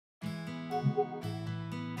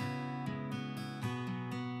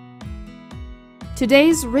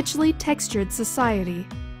Today's richly textured society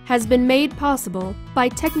has been made possible by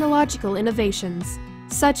technological innovations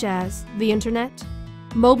such as the internet,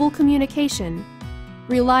 mobile communication,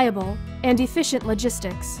 reliable and efficient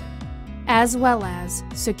logistics, as well as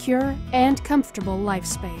secure and comfortable life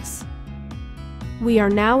space. We are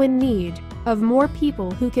now in need of more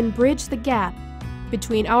people who can bridge the gap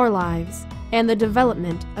between our lives and the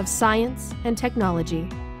development of science and technology.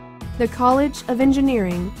 The College of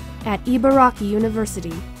Engineering at Ibaraki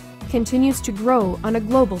University continues to grow on a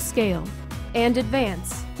global scale and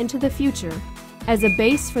advance into the future as a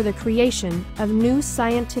base for the creation of new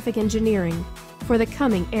scientific engineering for the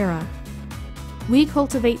coming era. We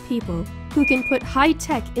cultivate people who can put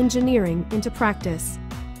high-tech engineering into practice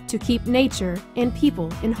to keep nature and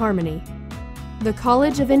people in harmony. The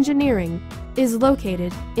College of Engineering is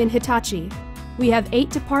located in Hitachi. We have 8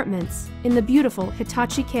 departments in the beautiful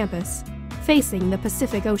Hitachi campus facing the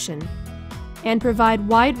Pacific Ocean, and provide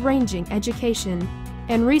wide-ranging education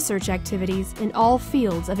and research activities in all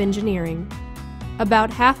fields of engineering.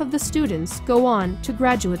 About half of the students go on to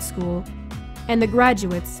graduate school, and the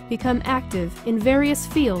graduates become active in various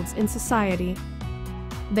fields in society.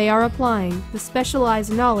 They are applying the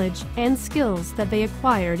specialized knowledge and skills that they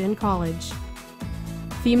acquired in college.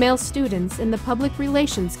 Female students in the Public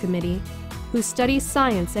Relations Committee, who study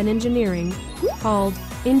science and engineering, called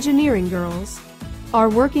Engineering Girls, are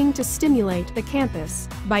working to stimulate the campus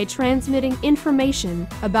by transmitting information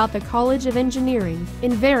about the College of Engineering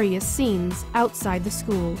in various scenes outside the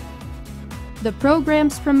school. The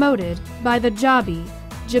programs promoted by the JABI,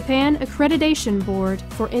 Japan Accreditation Board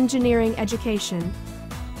for Engineering Education,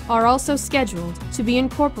 are also scheduled to be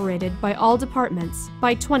incorporated by all departments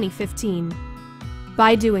by 2015.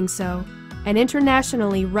 By doing so, an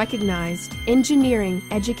internationally recognized engineering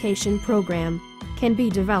education program can be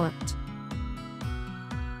developed.